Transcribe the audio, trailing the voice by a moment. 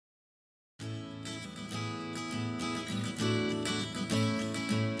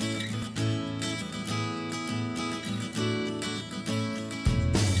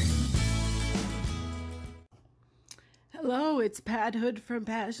it's Pat Hood from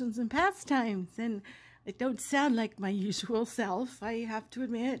Passions and Pastimes, and I don't sound like my usual self, I have to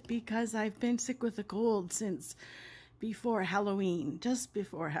admit, because I've been sick with a cold since before Halloween, just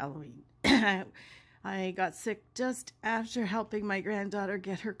before Halloween. I got sick just after helping my granddaughter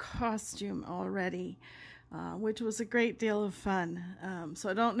get her costume all ready, which was a great deal of fun. So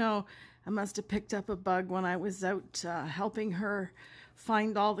I don't know, I must have picked up a bug when I was out helping her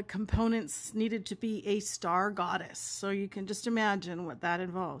find all the components needed to be a star goddess. So you can just imagine what that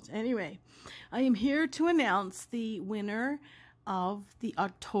involved. Anyway, I am here to announce the winner of the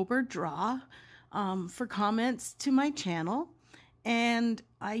October draw for comments to my channel. And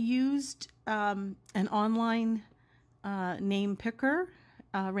I used an online name picker,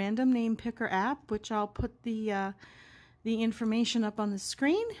 random name picker app, which I'll put the information up on the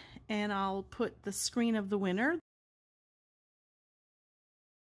screen, and I'll put the screen of the winner.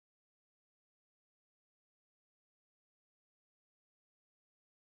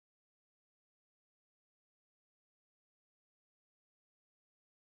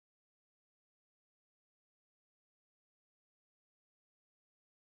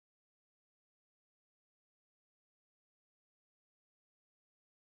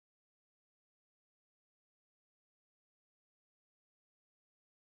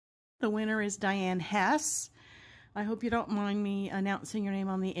 The winner is Diane Hess. I hope you don't mind me announcing your name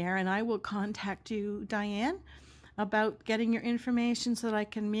on the air, and I will contact you, Diane, about getting your information so that I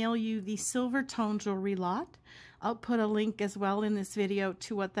can mail you the silvertone jewelry lot. I'll put a link as well in this video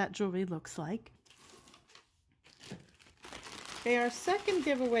to what that jewelry looks like. Okay, our second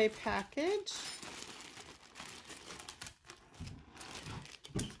giveaway package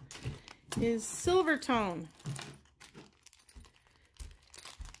is silvertone.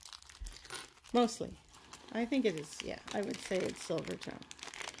 Mostly. I think it is, yeah, I would say it's silvertone.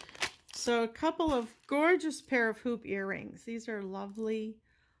 So a couple of gorgeous pair of hoop earrings. These are lovely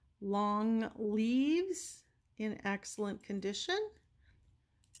long leaves in excellent condition.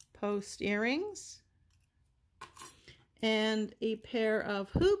 Post earrings. And a pair of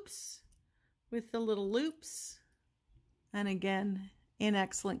hoops with the little loops. And again, in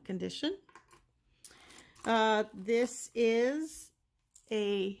excellent condition. This is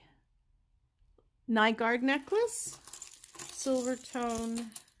a Nygaard necklace, silvertone.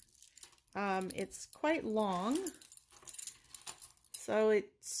 It's quite long, so it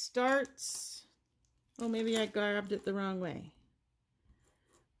starts, oh, maybe I grabbed it the wrong way.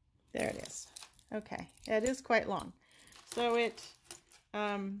 There it is. Okay, it is quite long. So it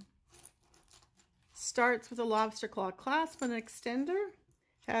starts with a lobster claw clasp and an extender,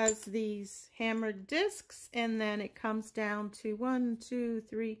 has these hammered discs, and then it comes down to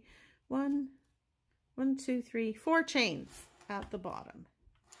 4 chains at the bottom.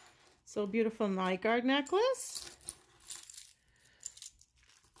 So beautiful Nygaard necklace.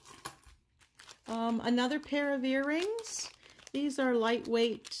 Another pair of earrings. These are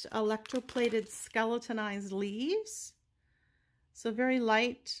lightweight electroplated skeletonized leaves. So very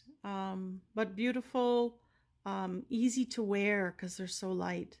light, but beautiful, easy to wear because they're so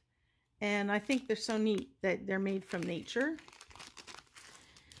light. And I think they're so neat that they're made from nature.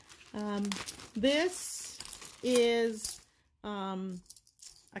 This is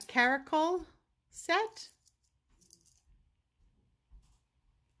a caracal set.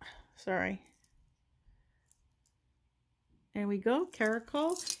 Sorry. There we go,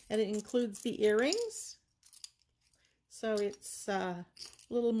 caracal, and it includes the earrings. So it's a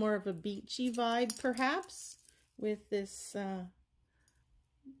little more of a beachy vibe, perhaps, with this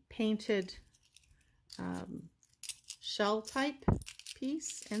painted shell type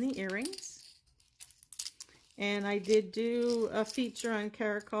piece and the earrings. And I did do a feature on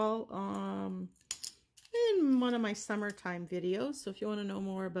caracal in one of my summertime videos. So if you want to know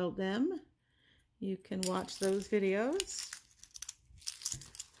more about them, you can watch those videos.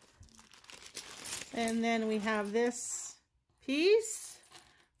 And then we have this piece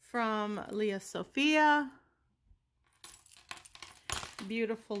from Leah Sophia.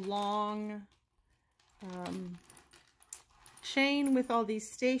 Beautiful long chain with all these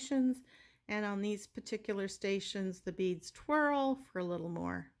stations. And on these particular stations, the beads twirl for a little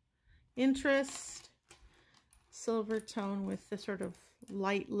more interest. Silvertone with the sort of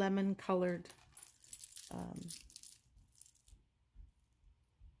light lemon colored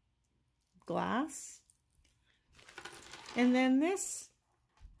glass. And then this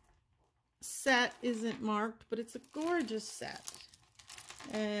set isn't marked, but it's a gorgeous set.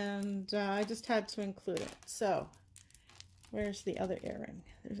 And I just had to include it. So where's the other earring?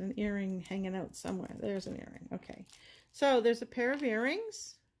 There's an earring hanging out somewhere. There's an earring. Okay. So there's a pair of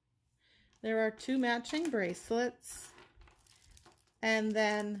earrings. There are 2 matching bracelets. And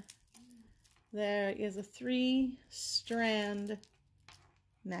then there is a 3-strand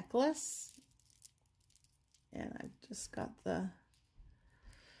necklace. And I've just got the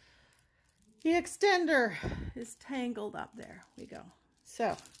extender is tangled up. There we go.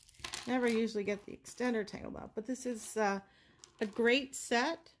 So, never usually get the extender tangled up, but this is a great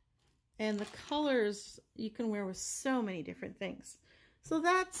set, and the colors you can wear with so many different things. So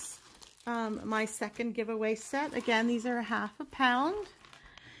that's my second giveaway set. Again, these are ½ pound,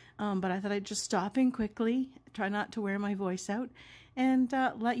 but I thought I'd just stop in quickly, try not to wear my voice out, and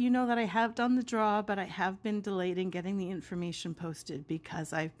let you know that I have done the draw, but I have been delayed in getting the information posted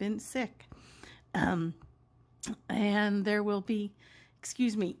because I've been sick. And there will be,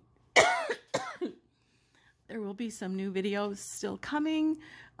 excuse me, there will be some new videos still coming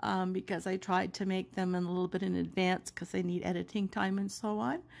because I tried to make them in a little bit in advance because they need editing time and so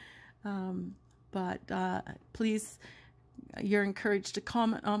on. Please, you're encouraged to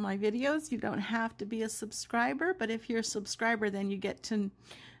comment on my videos. You don't have to be a subscriber, but if you're a subscriber, then you get to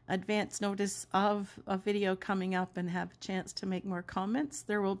advance notice of a video coming up and have a chance to make more comments.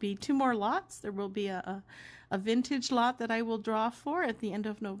 There will be 2 more lots. There will be a vintage lot that I will draw for at the end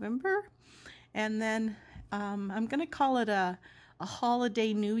of November. And then I'm going to call it a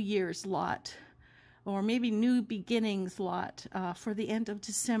holiday New Year's lot, or maybe new beginnings lot for the end of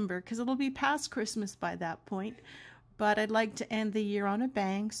December, because it'll be past Christmas by that point. But I'd like to end the year on a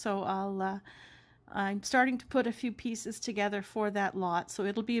bang, so I'm starting to put a few pieces together for that lot, so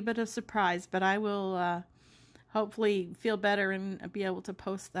it'll be a bit of a surprise, but I will hopefully feel better and be able to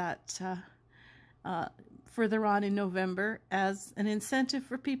post that further on in November as an incentive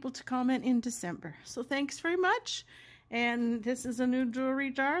for people to comment in December. So thanks very much, and this is a new jewelry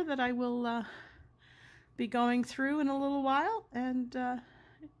jar that I will be going through in a little while, and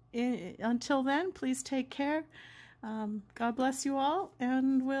until then, please take care. God bless you all,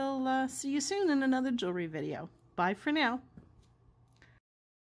 and we'll see you soon in another jewelry video. Bye for now.